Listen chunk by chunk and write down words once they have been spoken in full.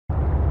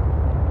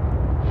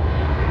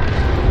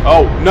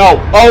Oh, no.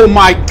 Oh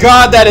my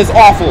god, that is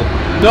awful.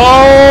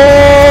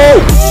 No!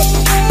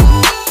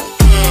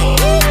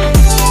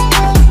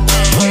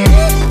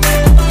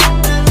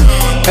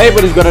 Hey,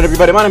 what is going on,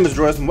 everybody? My name is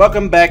Royce, and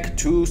welcome back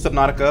to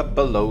Subnautica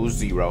Below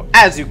Zero.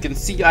 As you can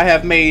see, I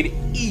have made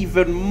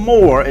even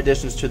more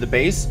additions to the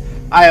base.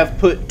 I have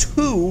put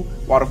 2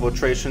 water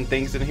filtration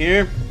things in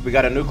here. We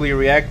got a nuclear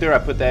reactor. I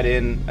put that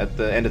in at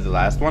the end of the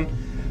last one.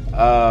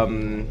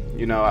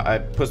 You know, I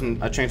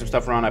changed some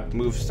stuff around. I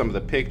moved some of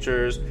the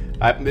pictures.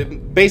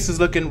 Base is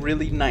looking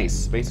really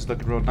nice. Base is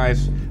looking real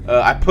nice.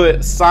 I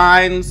put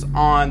signs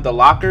on the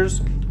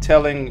lockers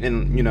telling,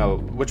 you know,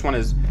 which one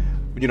is,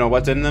 you know,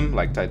 what's in them,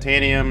 like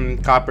titanium,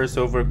 copper,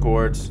 silver,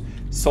 quartz,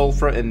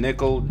 sulfur, and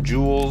nickel,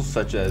 jewels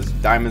such as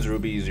diamonds,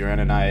 rubies,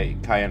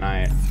 uraninite,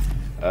 kyanite,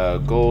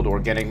 gold,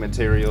 organic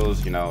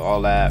materials, you know,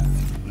 all that,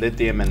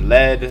 lithium and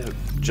lead.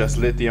 Just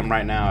lithium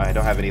right now. I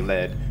don't have any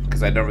lead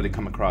because I don't really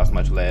come across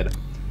much lead.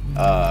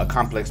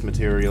 Complex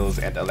materials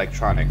and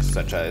electronics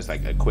such as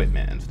like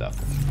equipment and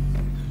stuff.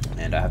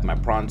 And I have my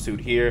prawn suit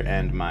here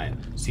and my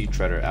sea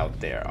treader out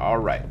there. All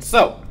right,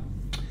 so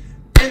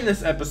in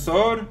this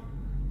episode,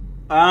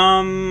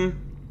 I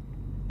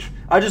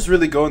just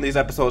really go in these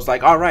episodes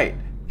like, all right,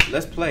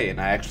 let's play,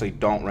 and I actually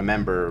don't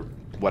remember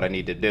what I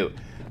need to do.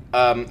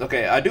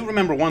 Okay, I do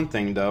remember one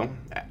thing though.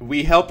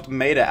 We helped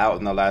Maida out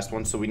in the last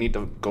one, so we need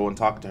to go and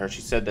talk to her.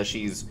 She said that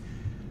she's,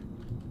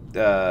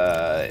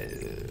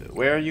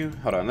 where are you?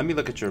 Hold on, let me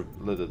look at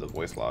the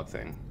voice log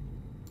thing.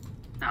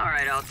 All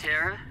right,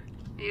 Altera,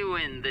 you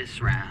win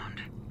this round.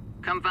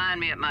 Come find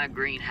me at my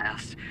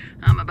greenhouse.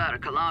 I'm about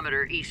 1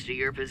 kilometer east of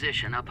your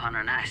position up on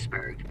an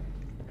iceberg.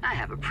 I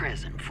have a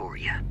present for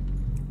you.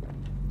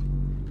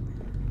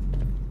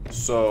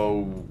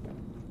 So,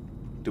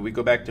 do we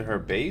go back to her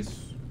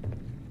base?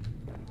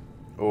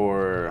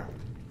 Or,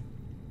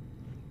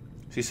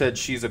 she said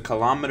she's 1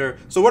 kilometer.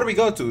 So where do we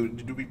go to?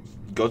 Do we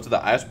go to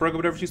the iceberg or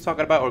whatever she's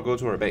talking about, or go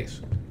to her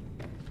base?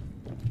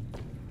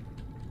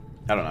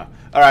 I don't know.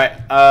 All right,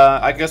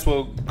 I guess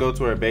we'll go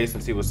to her base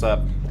and see what's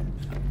up.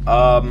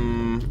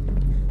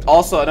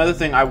 Also, another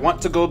thing, I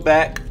want to go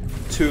back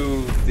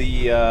to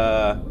the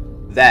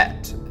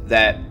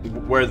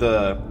where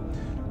the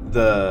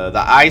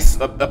ice,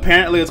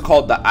 apparently it's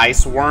called the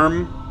ice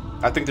worm.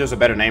 I think there's a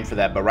better name for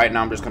that, but right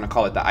now I'm just gonna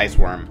call it the ice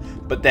worm.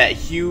 But that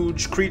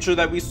huge creature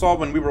that we saw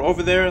when we were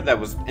over there, that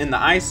was in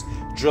the ice,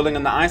 drilling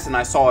in the ice, and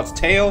I saw its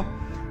tail.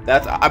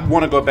 I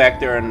want to go back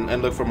there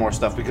and look for more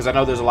stuff, because I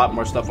know there's a lot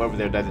more stuff over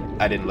there that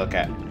I didn't look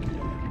at.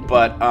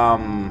 But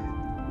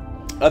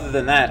other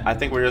than that, I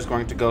think we're just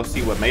going to go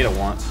see what Maida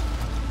wants.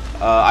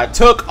 I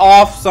took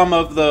off some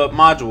of the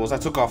modules. I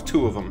took off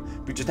 2 of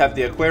them. We just have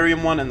the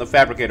aquarium one and the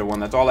fabricator one.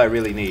 That's all I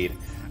really need.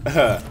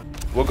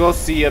 We'll go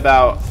see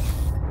about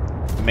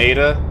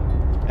Maida,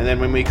 and then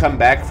when we come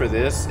back for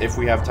this, if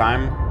we have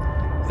time,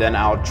 then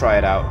I'll try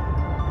it out.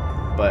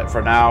 But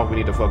for now, we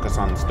need to focus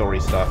on story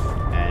stuff,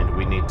 and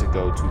we need to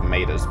go to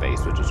Maida's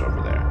base, which is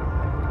over there.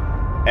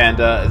 And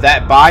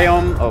that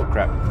biome, oh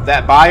crap,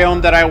 that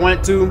biome that I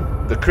went to,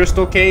 the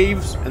crystal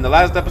caves in the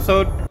last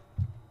episode,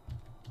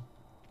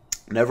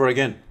 never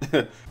again.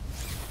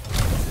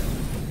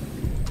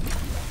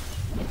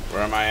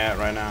 Where am I at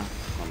right now?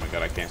 Oh my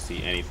god, I can't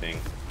see anything.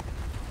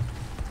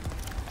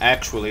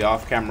 Actually,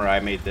 off camera, I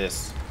made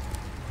this.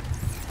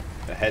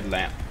 The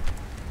headlamp.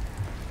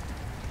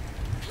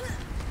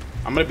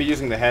 I'm gonna be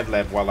using the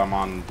headlamp while I'm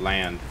on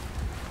land.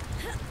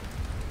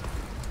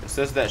 It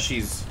says that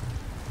she's...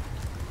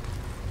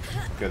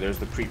 Okay, there's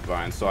the creep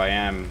vine, so I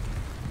am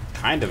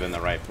kind of in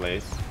the right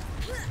place.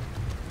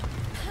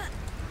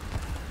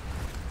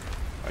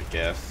 I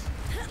guess.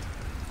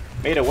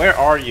 Maida, where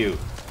are you?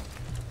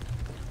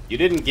 You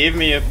didn't give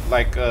me a,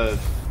 like,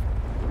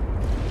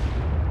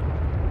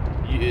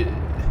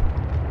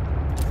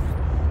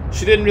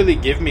 she didn't really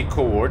give me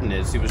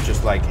coordinates. She was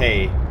just like,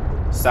 hey,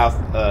 south,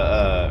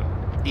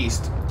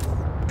 east,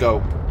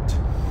 go.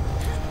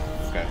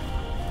 Okay.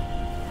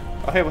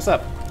 Oh, hey, what's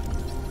up?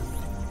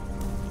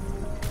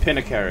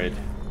 Pinnacarid.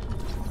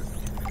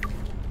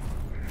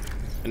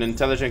 An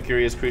intelligent,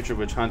 curious creature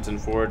which hunts and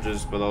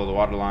forages below the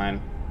waterline.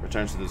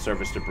 Returns to the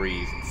surface to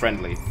breathe.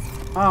 Friendly.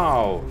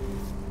 Oh.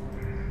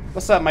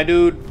 What's up, my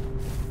dude?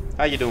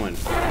 How you doing?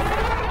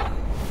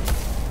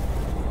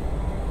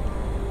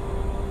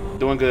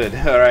 Doing good.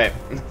 All right.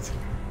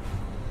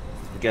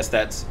 I guess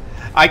that's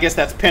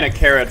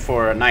Pinnacarid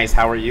for nice.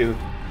 How are you?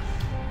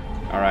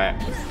 All right.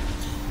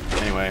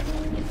 Anyway.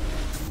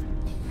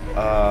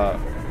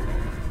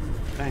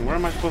 Dang, where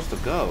am I supposed to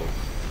go?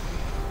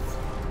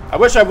 I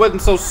wish I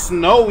wasn't so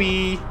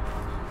snowy,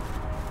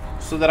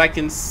 so that I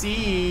can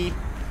see.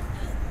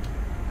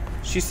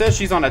 She says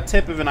she's on a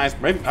tip of an ice.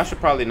 Maybe I should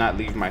probably not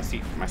leave my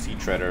sea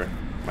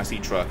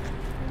truck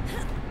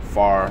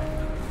far.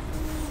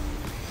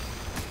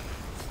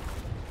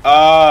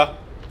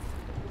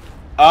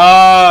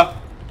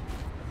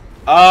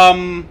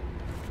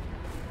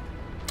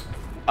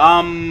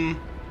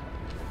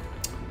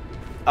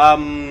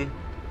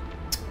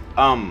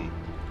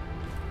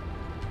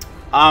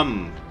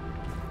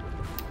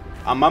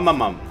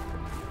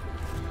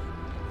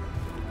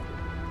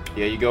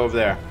 Yeah, you go over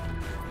there.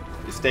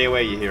 You stay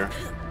away, you hear.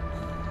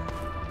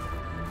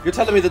 You're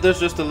telling me that there's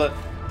just a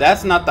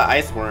that's not the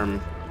ice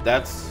worm.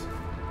 That's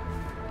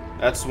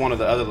one of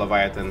the other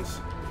leviathans.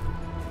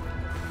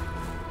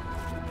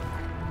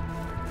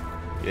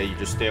 Yeah, you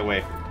just stay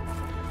away.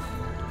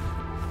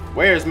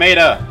 Where's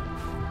Maida?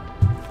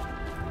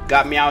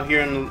 Got me out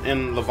here in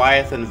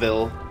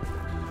Leviathanville,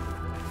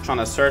 trying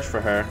to search for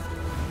her.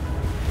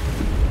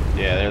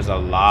 Yeah, there's a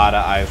lot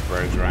of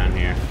icebergs around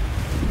here.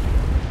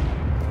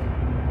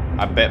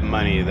 I bet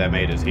money that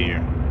Maida's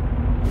here.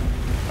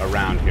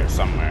 Around here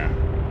somewhere.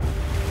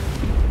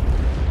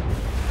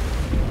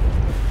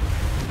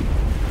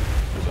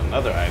 There's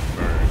another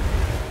iceberg.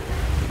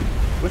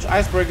 Which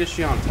iceberg is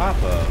she on top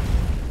of?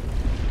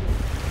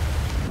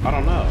 I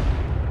don't know.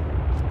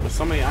 There's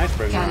so many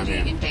icebergs around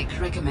here. Intake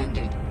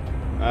recommended.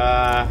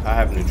 I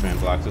have nutrient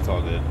blocks. It's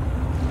all good.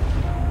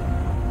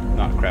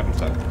 Not crap and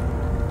suck.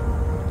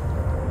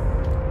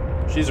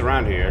 She's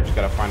around here. Just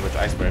gotta find which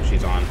iceberg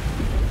she's on.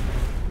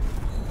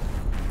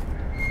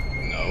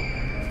 No.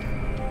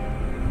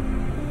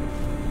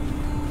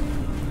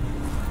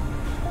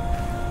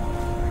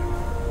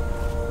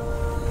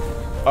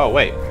 Oh,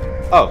 wait.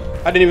 Oh,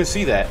 I didn't even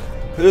see that.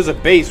 There's a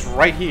base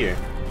right here.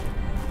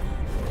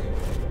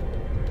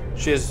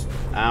 She has...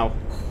 Ow.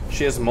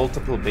 She has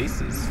multiple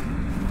bases.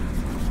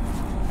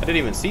 I didn't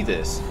even see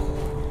this.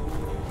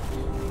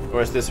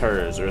 Or is this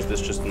hers? Or is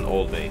this just an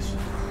old base?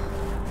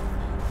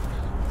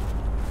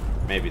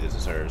 Maybe this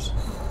is hers.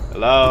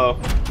 Hello?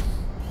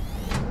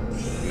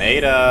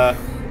 Maida!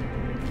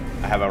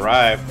 I have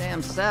arrived.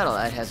 Damn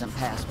satellite hasn't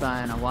passed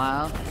by in a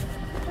while.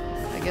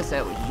 I guess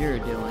that was your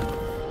doing.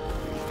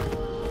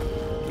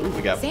 Ooh,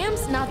 we got...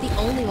 Sam's not the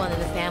only one in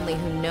the family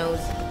who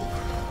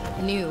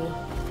knew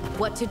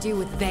what to do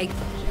with Veg.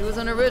 She was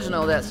an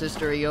original, that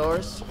sister of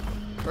yours.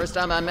 First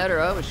time I met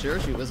her, I was sure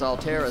she was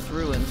Altera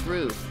through and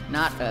through.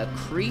 Not a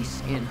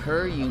crease in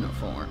her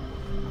uniform.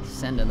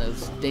 Sending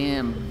those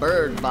damn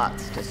bird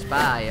bots to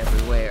spy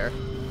everywhere.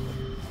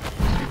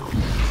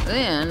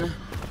 Then,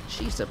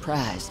 she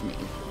surprised me.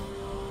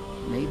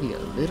 Maybe a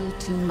little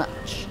too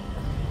much.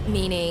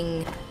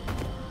 Meaning?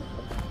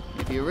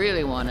 If you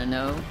really want to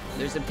know,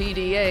 there's a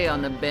PDA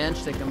on the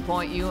bench that can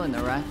point you in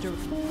the right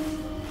direction.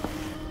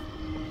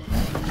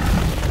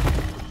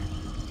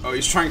 Oh,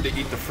 he's trying to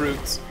eat the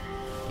fruits.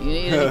 You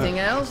need anything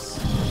else?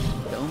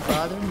 Don't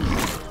bother me.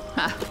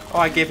 Oh,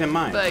 I gave him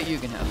mine. But you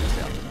can have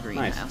yourself in the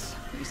greenhouse.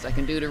 Least I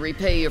can do to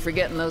repay you for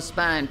getting those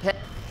spine pets.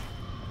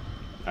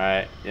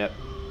 Alright, yep.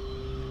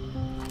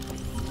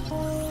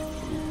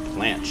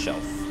 Plant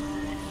shelf.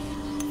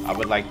 I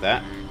would like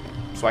that.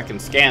 So I can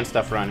scan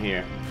stuff around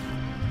here.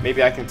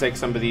 Maybe I can take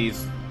some of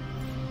these.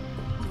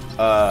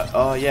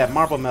 Oh yeah,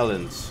 marble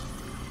melons.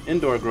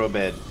 Indoor grow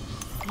bed.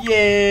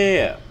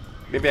 Yeah!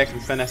 Maybe I can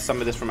finesse some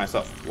of this for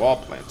myself. Wall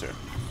planter.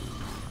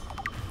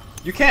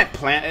 You can't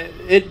plant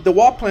it. The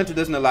wall planter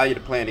doesn't allow you to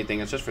plant anything.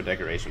 It's just for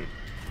decoration.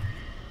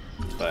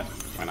 But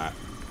why not?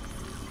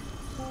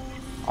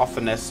 I'll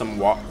finesse some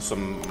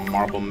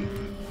marble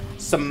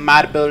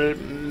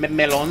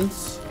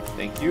melons.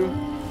 Thank you.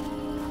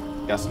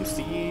 Got some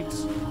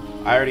seeds.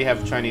 I already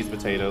have Chinese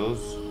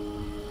potatoes.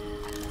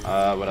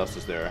 What else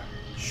is there?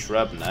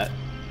 Shrub nut.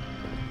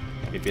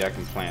 Maybe I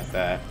can plant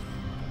that.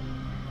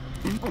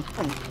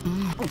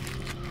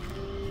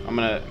 I'm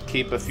gonna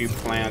keep a few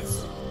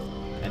plants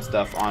and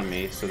stuff on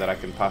me so that I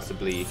can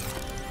possibly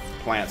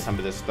plant some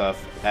of this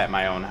stuff at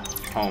my own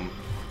home.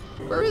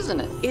 Or isn't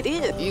it? It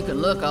is. You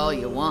can look all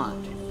you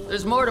want.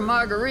 There's more to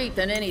Marguerite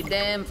than any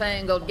damn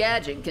fangled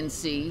gadget can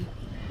see.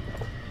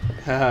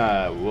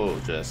 Haha, we'll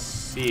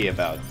just see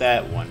about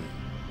that one.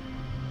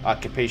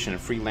 Occupation: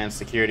 freelance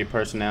security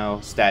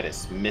personnel.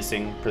 Status: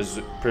 missing.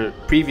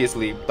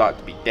 Previously thought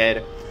to be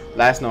dead.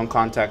 Last known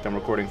contact on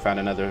recording found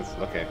another.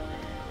 Okay.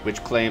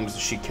 Which claims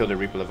she killed a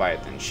Reaper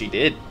Leviathan. She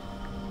did.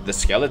 The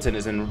skeleton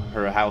is in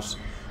her house.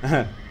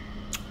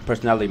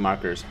 Personality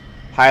markers: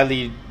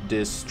 highly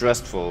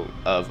distrustful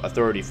of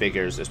authority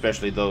figures,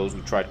 especially those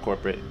who tried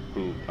corporate.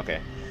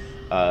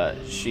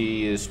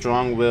 She is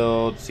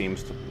strong-willed.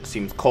 Seems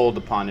cold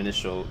upon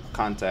initial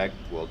contact.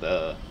 Well,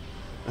 duh.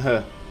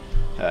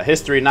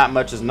 History: not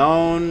much is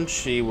known.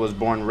 She was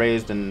born and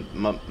raised in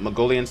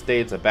Mongolian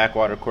states, a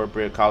backwater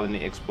corporate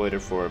colony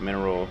exploited for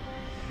mineral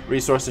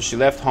resources. She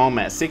left home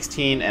at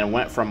 16 and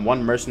went from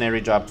one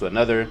mercenary job to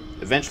another.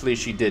 Eventually,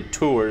 she did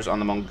tours on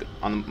the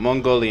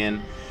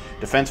Mongolian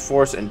Defense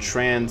Force and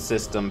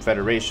Trans-System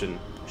Federation.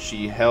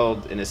 She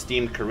held an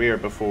esteemed career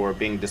before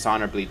being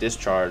dishonorably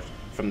discharged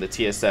from the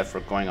TSF for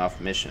going off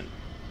mission.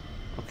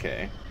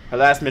 Okay. Her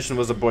last mission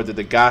was aboard the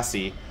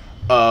Degassi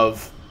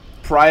of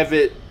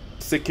private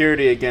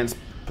security against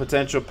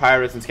potential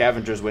pirates and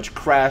scavengers, which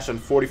crashed on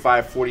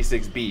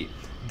 4546B.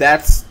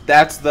 That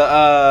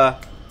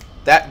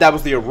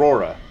was the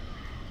Aurora.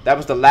 That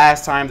was the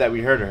last time that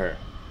we heard of her.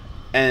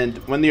 And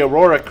when the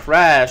Aurora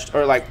crashed,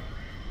 or like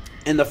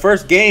in the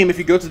first game, if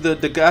you go to the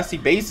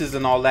Degassi bases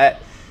and all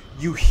that,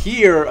 you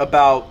hear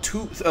about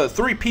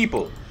three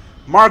people.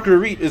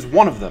 Marguerite is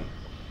one of them.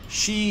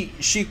 she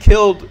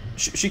killed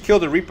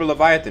a Reaper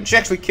Leviathan. She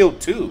actually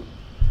killed two.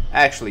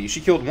 Actually,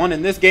 she killed one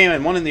in this game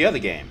and one in the other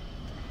game.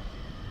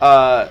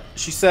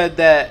 She said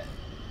that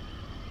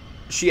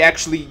she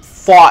actually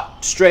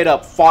straight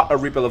up fought a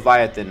Reaper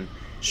Leviathan,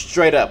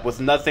 straight up, with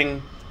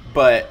nothing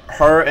but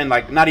her and,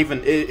 like, not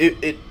even,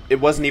 it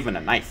wasn't even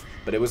a knife,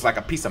 but it was like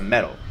a piece of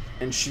metal.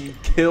 And she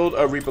killed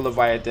a Reaper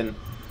Leviathan,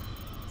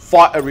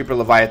 fought a Reaper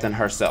Leviathan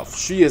herself.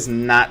 She is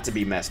not to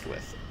be messed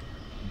with,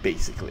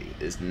 basically.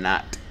 Is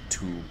not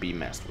to be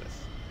messed with.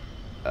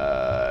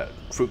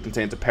 Fruit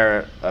contains a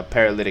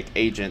paralytic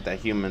agent that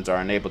humans are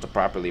unable to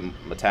properly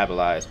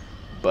metabolize,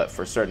 but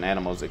for certain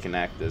animals it can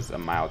act as a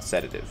mild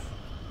sedative.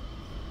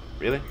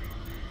 Really?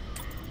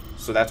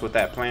 So that's what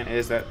that plant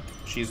is that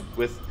she's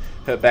with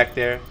her back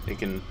there? It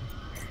can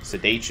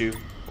sedate you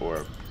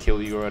or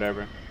kill you or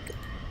whatever.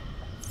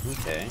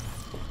 Okay.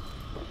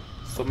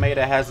 So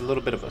Maida has a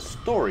little bit of a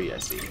story, I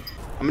see.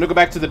 I'm gonna go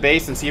back to the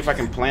base and see if I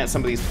can plant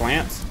some of these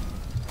plants.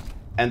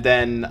 And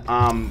then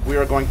we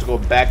are going to go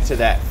back to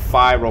that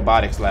Phi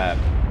Robotics lab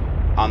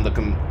on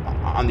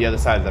the other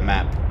side of the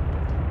map.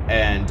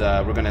 And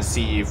we're gonna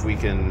see if we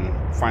can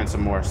find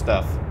some more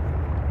stuff.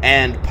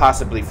 And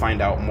possibly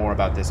find out more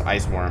about this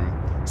ice worm.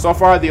 So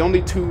far, the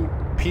only two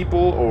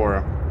people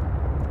or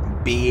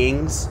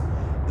beings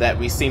that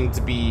we seem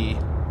to be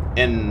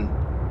in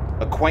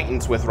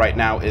acquaintance with right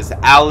now is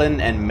Alan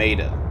and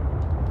Maida.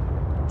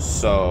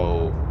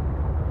 So,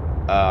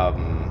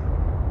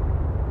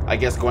 I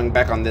guess going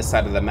back on this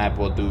side of the map,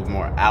 we'll do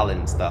more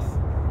Alan stuff.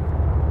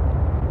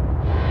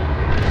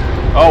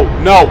 Oh,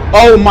 no.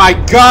 Oh, my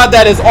God,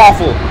 that is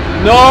awful.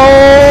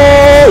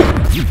 No!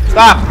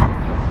 Stop.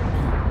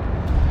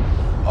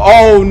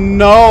 Oh,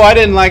 no, I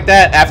didn't like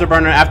that.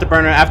 Afterburner,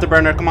 afterburner,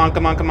 afterburner. Come on,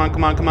 come on, come on,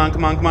 come on, come on,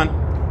 come on, come on.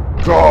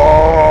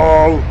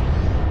 Go!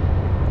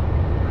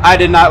 I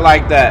did not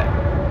like that.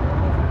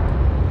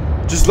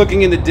 Just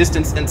looking in the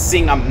distance and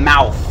seeing a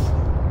mouth.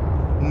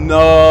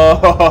 No.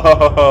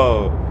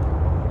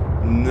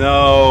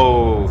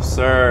 No,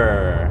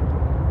 sir.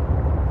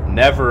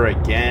 Never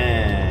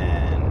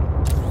again.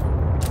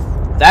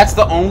 That's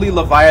the only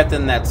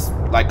Leviathan that's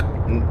like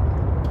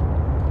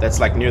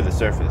near the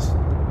surface.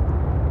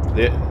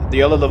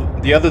 The other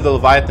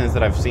Leviathans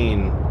that I've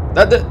seen,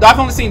 I've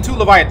only seen two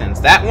Leviathans.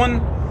 That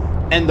one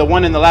and the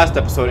one in the last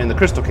episode in the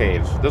Crystal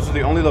Caves. Those are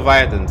the only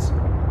Leviathans.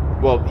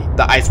 Well,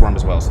 the ice worm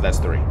as well, so that's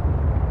three.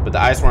 But the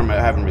ice worm I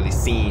haven't really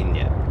seen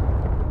yet.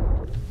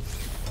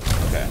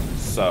 Okay,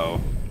 so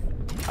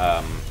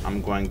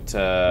I'm going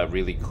to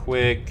really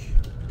quick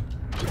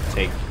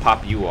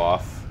pop you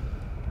off.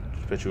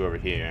 Just put you over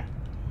here.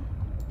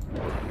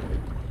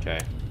 Okay.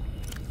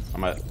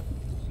 I'm gonna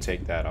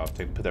take that off.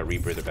 Put that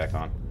rebreather back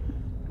on.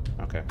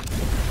 Okay.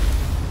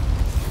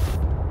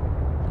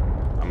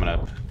 I'm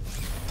gonna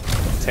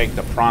take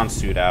the prawn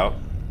suit out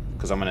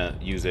because I'm gonna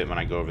use it when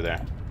I go over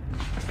there.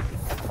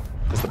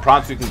 Because the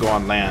prawn suit can go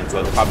on land,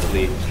 so it's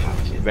probably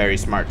very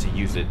smart to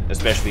use it,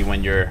 especially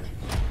when you're,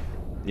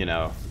 you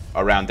know,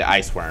 around the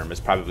ice worm. It's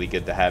probably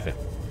good to have it.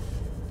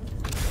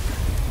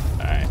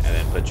 All right, and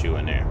then put you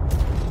in there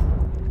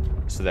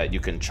so that you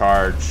can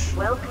charge.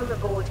 Welcome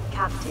aboard,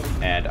 Captain.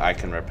 And I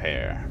can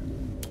repair.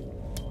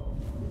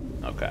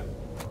 Okay.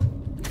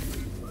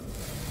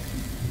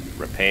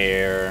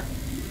 Repair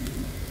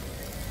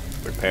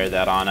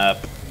that on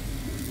up.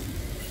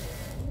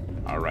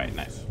 All right,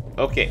 nice.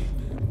 Okay.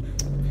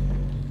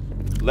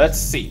 Let's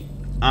see.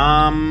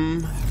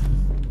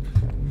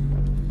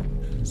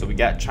 So we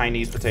got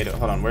Chinese potato.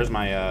 Hold on, where's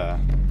my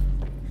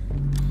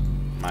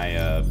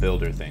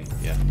builder thing?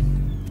 Yeah.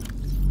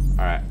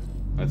 All right.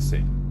 Let's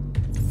see.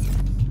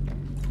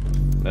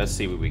 Let's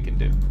see what we can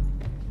do.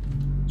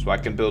 So I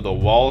can build a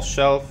wall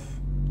shelf,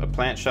 a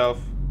plant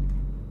shelf,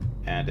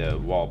 and a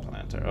wall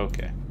planter.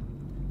 Okay.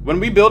 When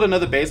we build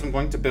another base, I'm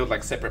going to build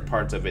like separate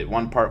parts of it.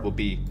 One part will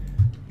be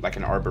like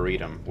an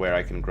arboretum where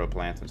I can grow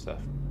plants and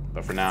stuff.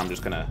 But for now, I'm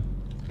just gonna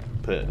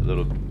put a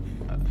little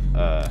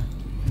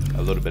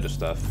bit of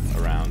stuff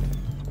around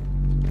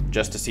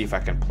just to see if I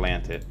can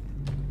plant it.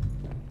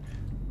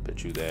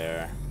 Put you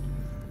there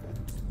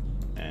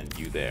and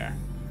you there.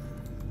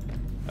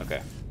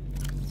 Okay.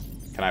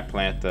 Can I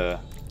plant the...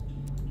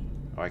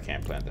 Oh, I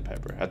can't plant the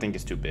pepper. I think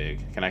it's too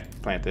big. Can I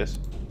plant this?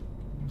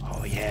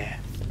 Oh, yeah.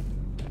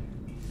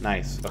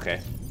 Nice.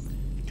 Okay.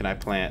 Can I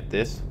plant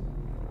this?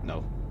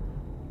 No.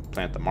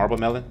 Plant the marble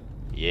melon?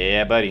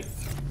 Yeah, buddy.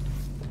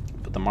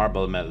 Put the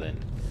marble melon.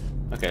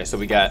 Okay, so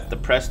we got the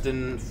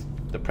Preston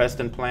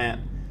plant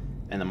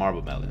and the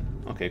marble melon.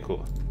 Okay,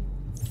 cool.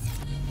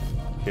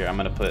 Here, I'm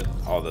gonna put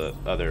all this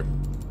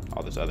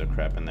other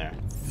crap in there.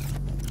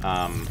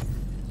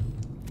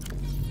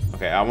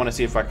 Okay, I want to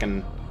see if I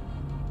can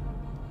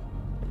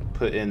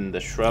put in the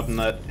shrub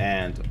nut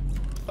and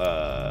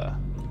the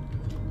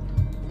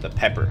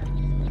pepper.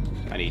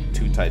 I need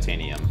 2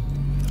 titanium.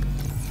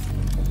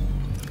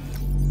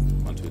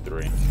 1, 2,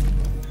 3.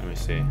 Let me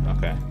see.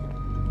 Okay.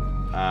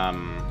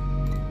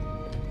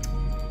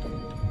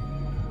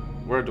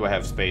 Where do I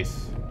have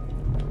space?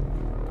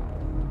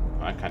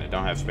 I kind of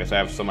don't have space. I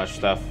have so much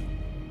stuff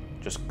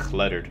just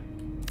cluttered.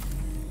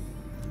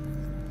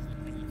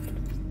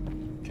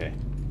 Okay.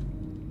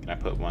 Can I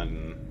put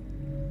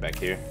one back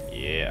here?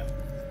 Yeah.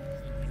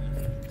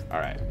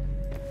 Alright.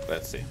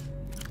 Let's see.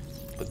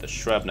 Put the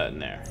shrub nut in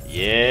there.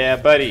 Yeah,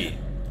 buddy.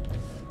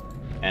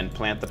 And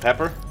plant the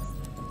pepper.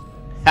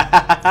 Ha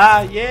ha ha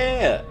ha!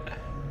 Yeah!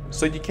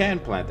 So you can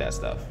plant that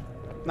stuff.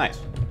 Nice.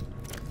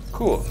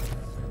 Cool.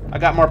 I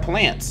got more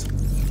plants.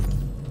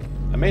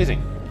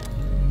 Amazing.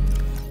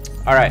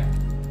 Alright.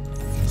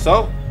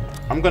 So,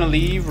 I'm gonna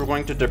leave. We're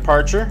going to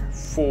departure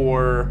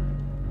for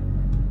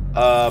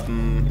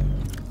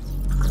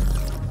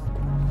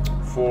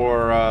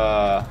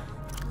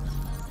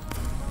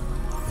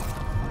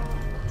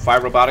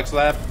Fire Robotics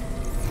Lab.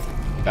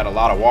 Got a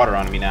lot of water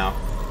on me now.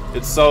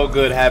 It's so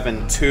good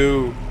having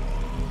two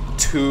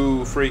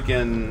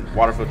freaking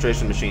water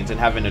filtration machines and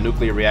having a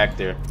nuclear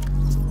reactor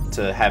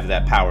to have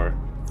that power.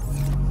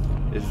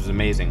 This is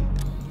amazing.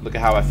 Look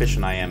at how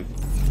efficient I am.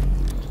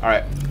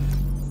 Alright.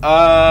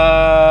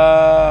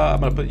 I'm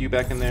gonna put you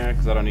back in there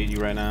because I don't need you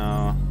right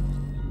now.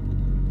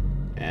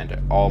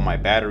 And all my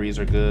batteries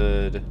are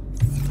good.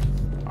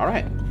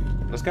 Alright.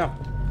 Let's go.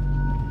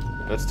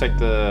 Let's take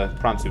the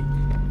prawn suit.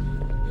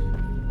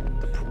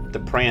 The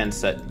prawn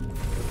set.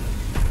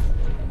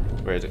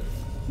 Where is it?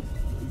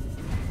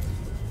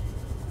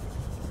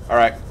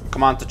 Alright,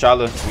 come on,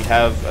 T'Challa. We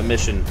have a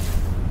mission.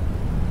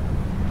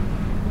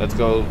 Let's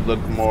go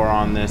look more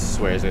on this.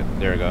 Where is it?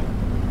 There we go.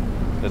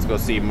 Let's go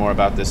see more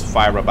about this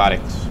fire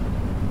robotics.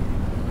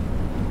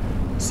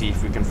 See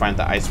if we can find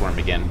the ice worm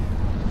again.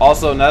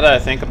 Also, now that I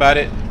think about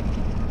it,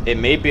 it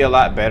may be a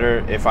lot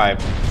better if I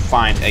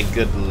find a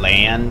good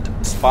land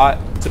spot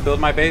to build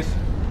my base.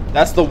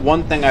 That's the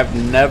one thing I've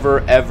never,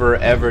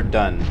 ever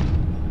done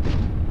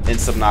in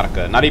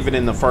Subnautica. Not even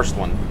in the first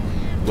one.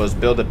 Was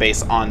build a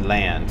base on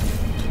land.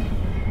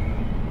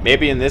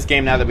 Maybe in this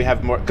game now that we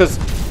have more... Because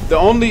the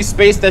only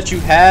space that you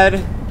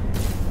had...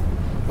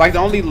 Like the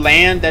only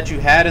land that you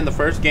had in the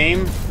first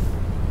game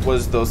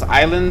was those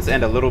islands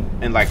and a little...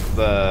 And like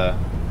the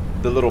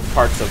little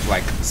parts of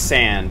like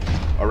sand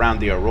around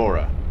the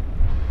Aurora.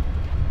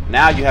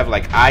 Now you have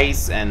like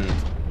ice and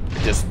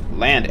just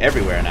land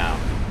everywhere now.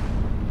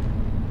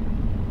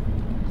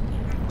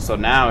 So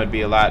now it'd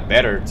be a lot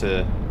better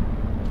to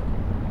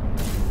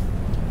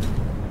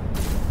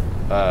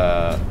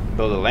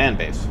build a land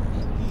base.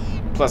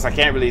 Plus, I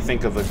can't really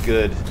think of a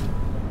good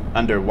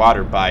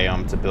underwater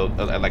biome to build,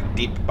 like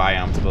deep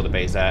biome to build a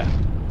base at.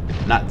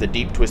 Not the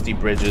deep twisty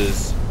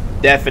bridges.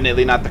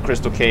 Definitely not the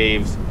crystal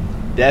caves.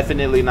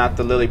 Definitely not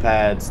the lily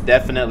pads.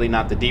 Definitely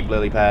not the deep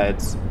lily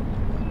pads.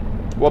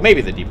 Well,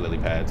 maybe the deep lily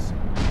pads.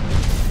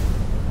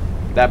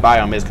 That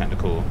biome is kind of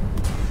cool.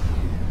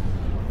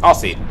 I'll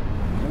see.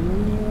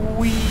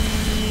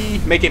 Whee!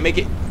 Make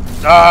it.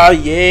 Ah,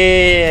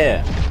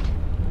 yeah.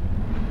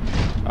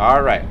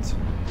 All right.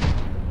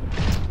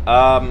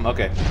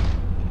 Okay.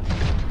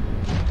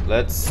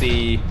 Let's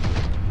see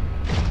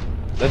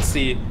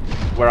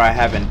where I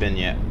haven't been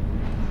yet.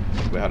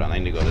 Wait, hold on. I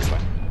need to go this way.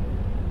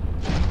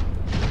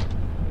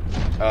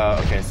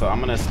 Okay, so I'm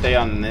gonna stay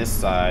on this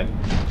side.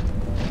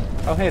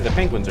 Oh, hey, the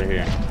penguins are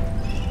here.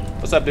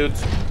 What's up,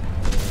 dudes?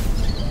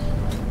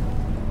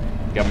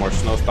 Got more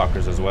snow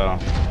stalkers as well.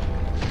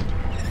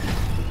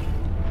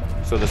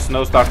 So the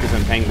snow stalkers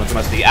and penguins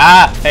must be...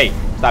 Ah! Hey,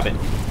 stop it.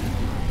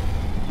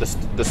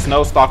 The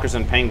snow stalkers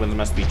and penguins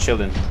must be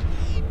chilling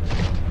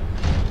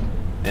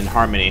in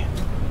harmony.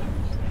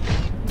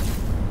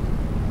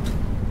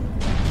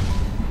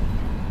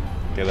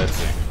 Okay, let's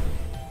see.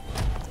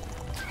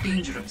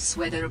 Dangerous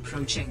weather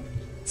approaching.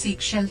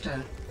 Seek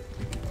shelter.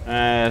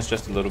 It's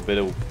just a little bit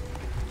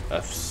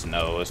of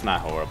snow. It's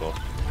not horrible.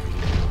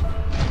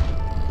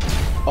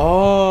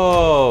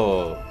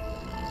 Oh!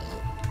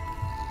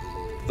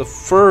 The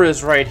fur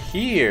is right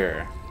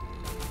here.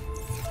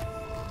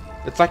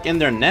 It's like in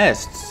their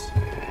nests.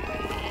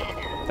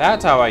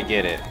 That's how I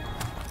get it.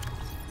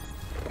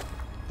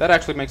 That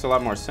actually makes a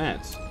lot more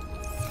sense.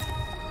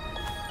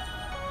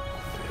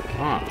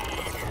 Huh.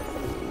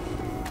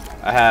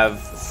 I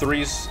have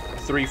three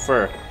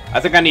fur. I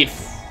think I need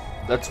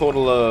a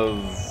total of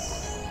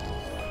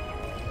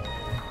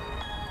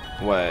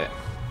what?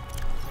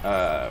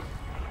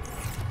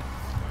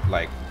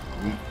 Like,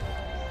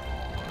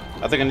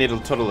 I think I need a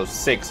total of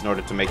 6 in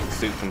order to make the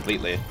suit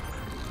completely.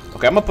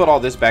 Okay, I'm gonna put all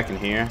this back in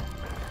here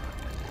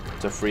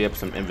to free up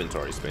some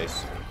inventory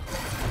space.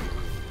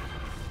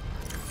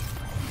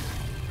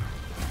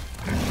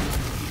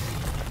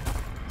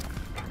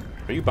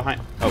 Are you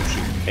behind? Oh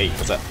shoot! Hey,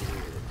 what's up?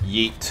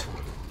 Yeet!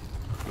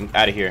 I'm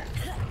out of here.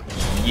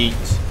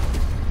 Yeet!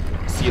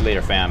 See you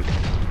later, fam.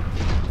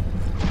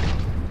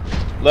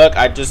 Look,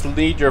 I just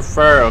need your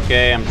fur,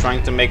 okay? I'm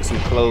trying to make some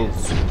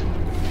clothes.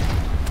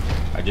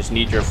 I just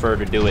need your fur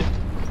to do it.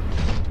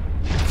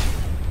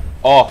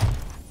 Oh!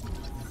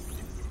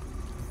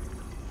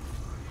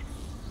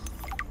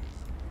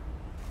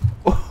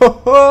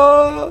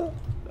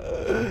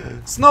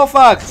 Snow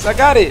Fox! I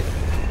got it!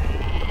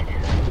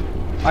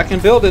 I can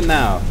build it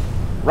now.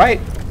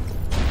 Right?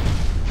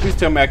 Please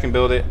tell me I can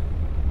build it.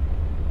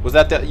 Was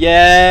that the...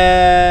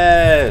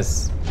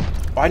 Yes!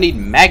 Oh, I need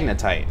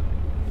magnetite.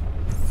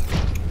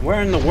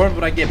 Where in the world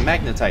would I get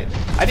magnetite?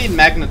 I need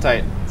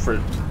magnetite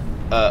for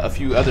a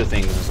few other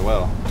things as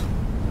well.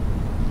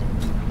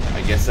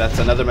 I guess that's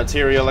another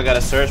material I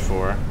gotta search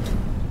for.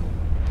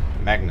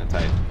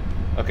 Magnetite.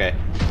 Okay.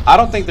 I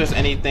don't think there's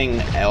anything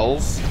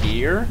else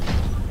here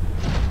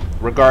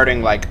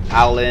regarding like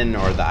Alan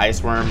or the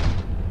ice worm.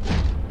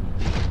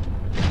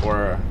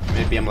 Or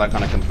maybe I'm like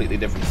on a completely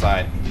different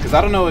side. Because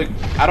I don't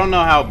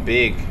know how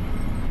big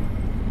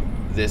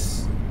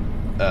this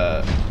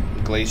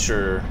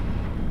glacier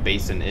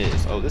basin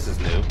is. Oh, this is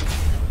new.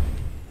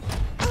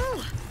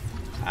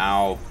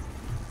 Ow.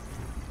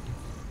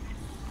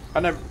 I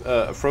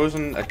never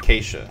frozen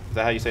acacia. Is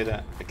that how you say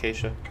that?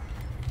 Acacia?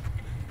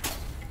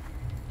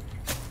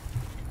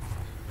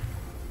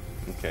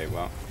 Okay,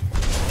 well.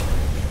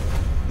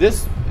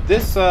 This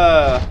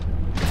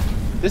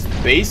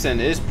basin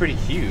is pretty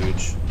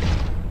huge.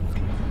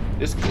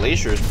 This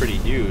glacier is pretty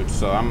huge,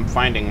 so I'm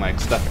finding like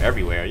stuff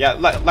everywhere. Yeah,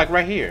 like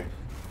right here.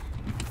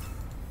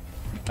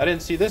 I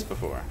didn't see this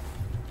before.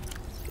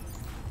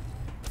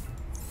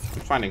 I'm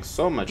finding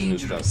so much new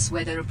stuff. Dangerous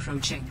weather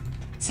approaching.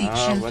 Seek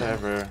shelter.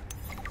 Whatever.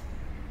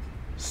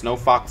 Snow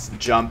Fox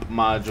jump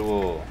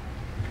module.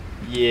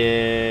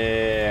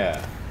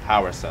 Yeah.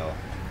 Power cell.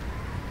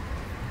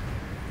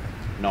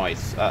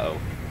 Nice. Uh-oh.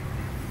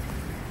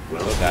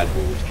 Oh god.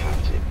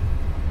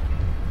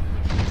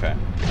 Okay.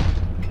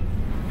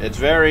 It's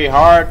very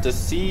hard to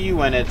see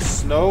when it's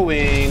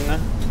snowing.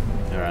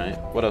 Alright.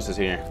 What else is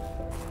here?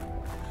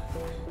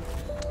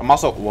 I'm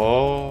also...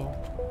 Whoa.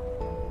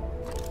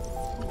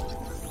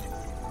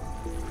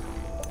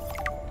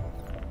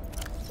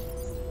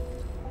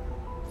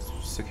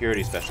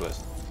 Security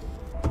specialist.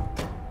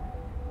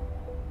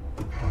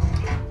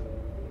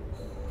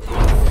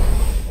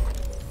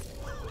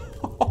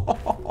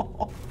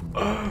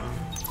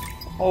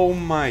 Oh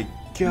my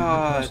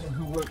god. The person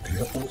who worked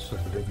here also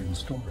live in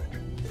storage.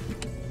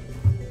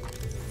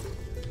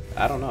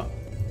 I don't know.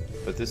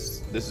 But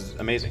this is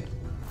amazing.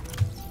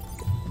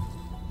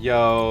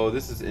 Yo,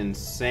 this is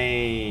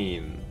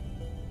insane.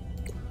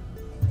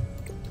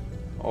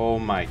 Oh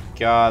my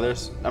god,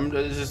 there's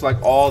just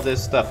like all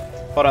this stuff.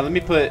 Hold on, let me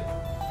put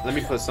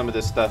some of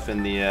this stuff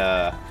in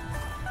the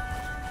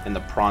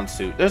prawn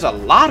suit. There's a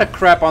lot of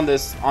crap on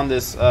this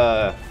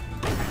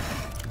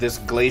this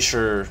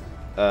glacier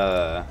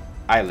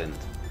island.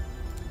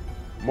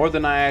 More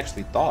than I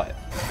actually thought.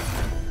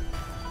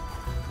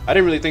 I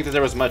didn't really think that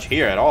there was much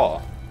here at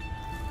all.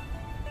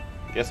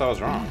 Guess I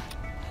was wrong.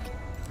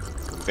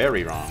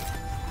 Very wrong.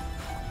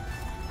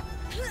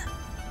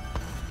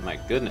 My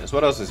goodness,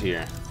 what else is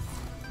here?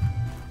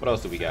 What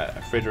else do we got? A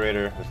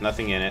refrigerator. There's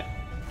nothing in it.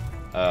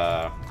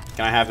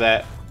 Can I have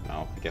that?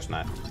 No, I guess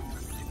not.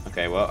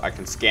 Okay, well, I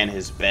can scan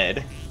his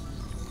bed.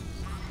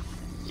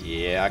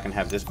 Yeah, I can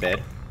have this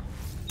bed.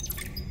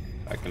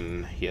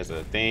 He has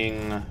a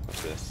thing.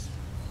 What's this?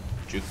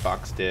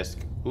 Jukebox disc.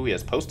 Ooh, he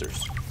has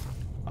posters.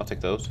 I'll take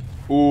those.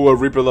 Ooh, a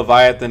Reaper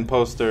Leviathan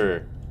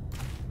poster.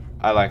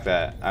 I like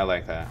that. I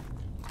like that.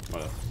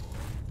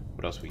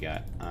 What else we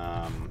got?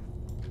 I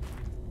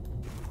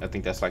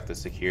think that's like the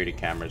security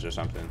cameras or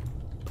something.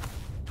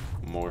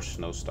 More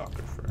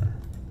Snowstalker fur.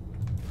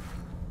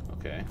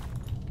 Okay.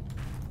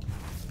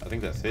 I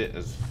think that's it.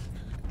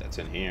 That's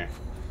in here.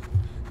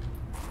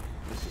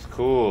 This is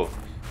cool.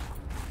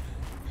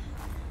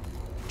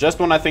 Just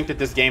when I think that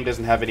this game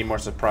doesn't have any more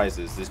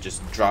surprises, this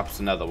just drops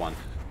another one.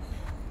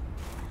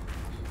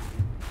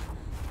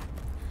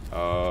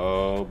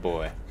 Oh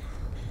boy.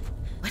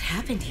 What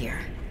happened here?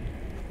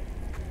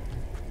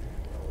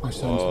 I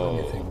sense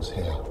many things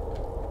here.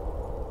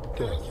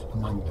 Death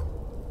among them.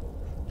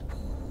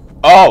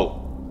 Oh!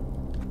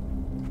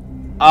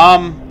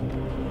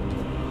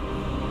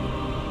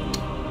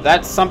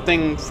 That's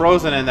something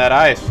frozen in that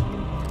ice.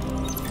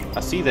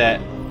 I see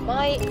that.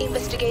 My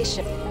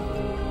investigation.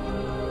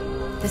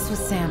 This was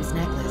Sam's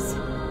necklace.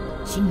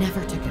 She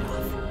never took it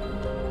off.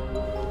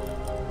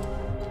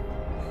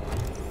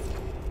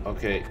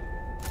 Okay.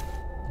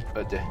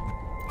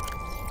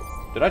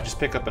 Did I just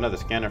pick up another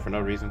scanner for no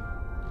reason?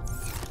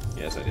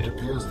 Yes, I It did.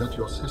 appears that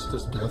your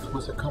sister's death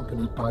was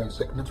accompanied by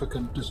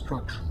significant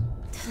destruction.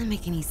 Doesn't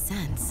make any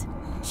sense.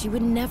 She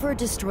would never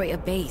destroy a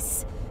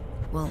base.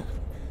 Well,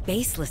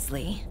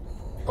 baselessly.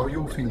 Are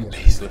your feelings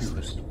Baseless.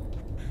 confused?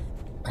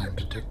 I am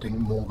detecting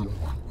more than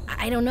one.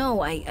 I don't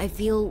know. I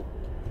feel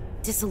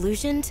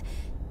disillusioned,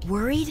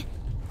 worried.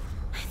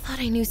 I thought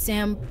I knew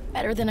Sam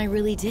better than I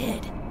really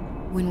did.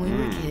 When we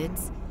were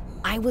kids,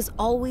 I was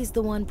always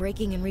the one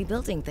breaking and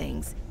rebuilding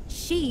things.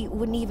 She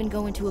wouldn't even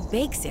go into a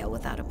bake sale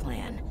without a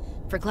plan.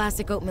 For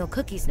classic oatmeal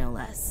cookies, no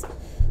less.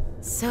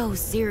 So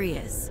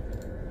serious.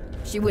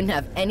 She wouldn't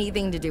have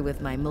anything to do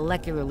with my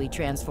molecularly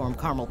transformed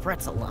caramel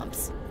pretzel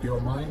lumps. Your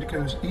mind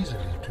goes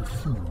easily to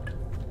food.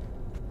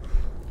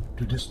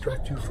 To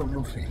distract you from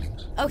your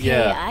feelings. Okay,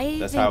 Yeah, I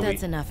that's think how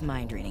that's enough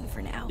mind reading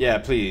for now. Yeah,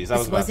 please. I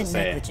was This about to wasn't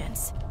say.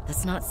 negligence.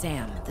 That's not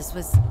Sam. This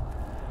was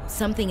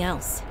something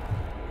else.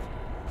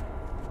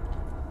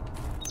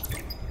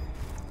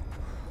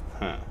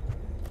 Huh.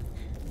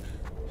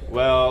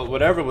 Well,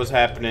 whatever was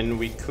happening,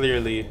 we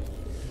clearly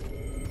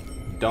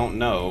don't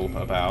know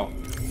about.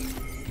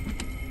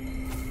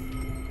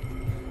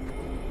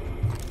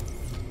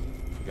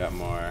 Got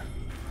more.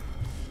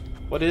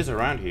 What is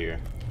around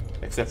here?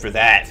 Except for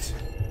that.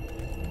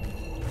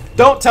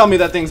 Don't tell me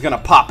that thing's gonna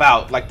pop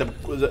out like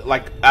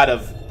out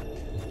of.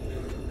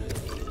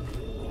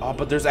 Oh,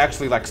 but there's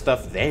actually like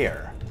stuff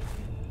there.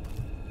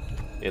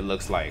 It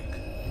looks like.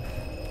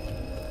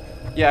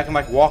 Yeah, I can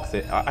like walk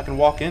I can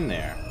walk in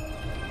there.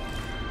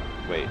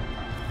 Wait.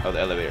 Oh, the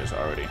elevator's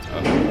already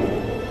up.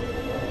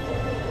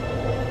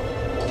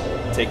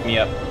 Take me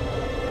up.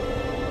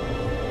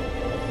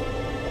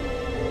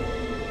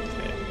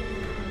 Okay.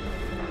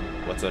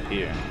 What's up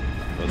here?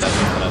 Oh, that's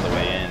just another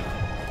way in.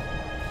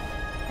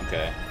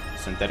 Okay.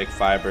 Synthetic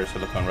fiber,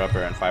 silicone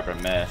rubber, and fiber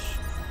mesh.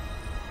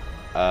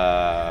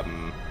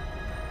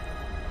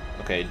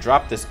 Okay,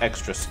 drop this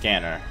extra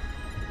scanner.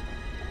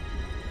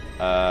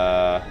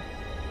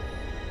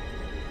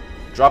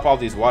 Drop all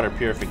these water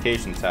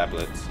purification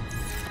tablets.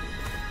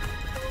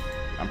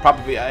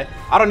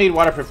 I don't need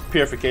water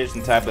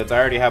purification tablets. I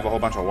already have a whole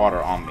bunch of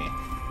water on me.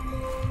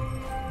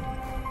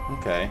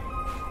 Okay.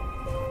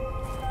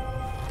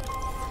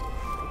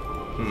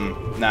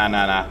 Nah.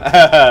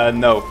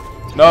 No.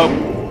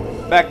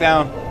 Nope. Back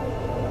down.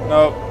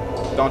 Nope.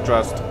 Don't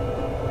trust.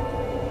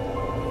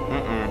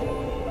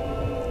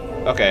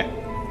 Okay.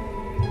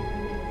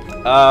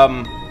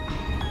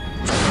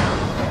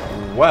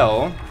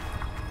 Well,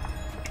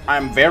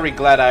 I'm very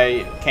glad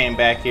I came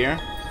back here.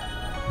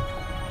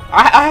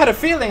 I had a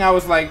feeling. I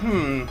was like,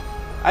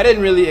 I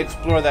didn't really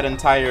explore that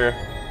entire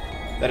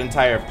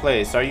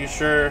place. Are you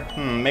sure?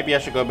 Maybe I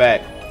should go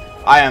back.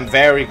 I am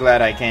very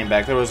glad I came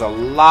back. There was a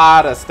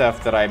lot of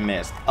stuff that I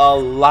missed. A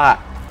lot.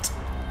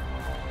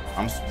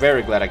 I'm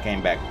very glad I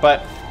came back.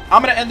 But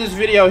I'm gonna end this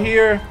video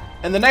here.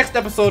 In the next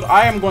episode,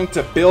 I am going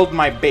to build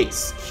my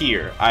base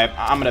here.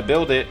 I'm gonna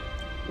build it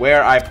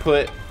where I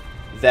put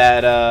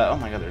that. Oh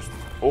my God, there's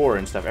ore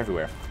and stuff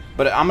everywhere.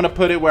 But I'm gonna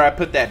put it where I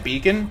put that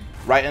beacon,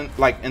 right in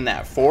in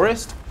that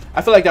forest.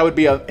 I feel like that would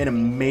be an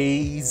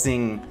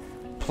amazing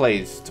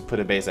place to put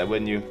a base at,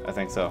 wouldn't you? I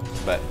think so.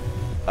 But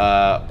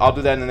I'll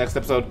do that in the next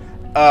episode.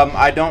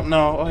 I don't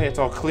know. Oh, hey, it's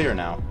all clear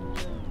now.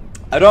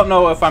 I don't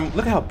know if I'm.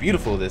 Look at how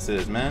beautiful this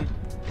is, man.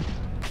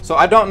 So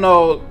I don't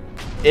know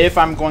if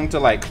I'm going to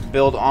like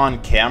build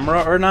on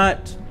camera or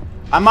not.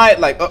 I might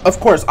like, of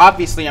course,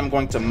 obviously I'm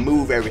going to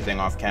move everything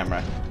off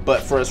camera,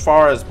 but for as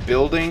far as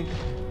building,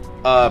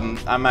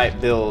 I might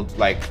build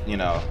like, you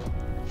know,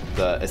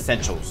 the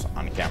essentials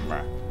on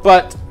camera.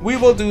 But we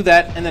will do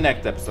that in the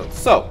next episode.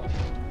 So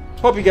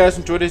hope you guys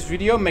enjoyed this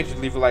video. Make sure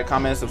to leave a like,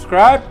 comment, and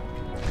subscribe,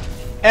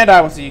 and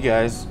I will see you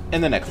guys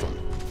in the next one.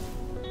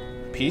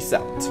 Peace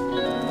out.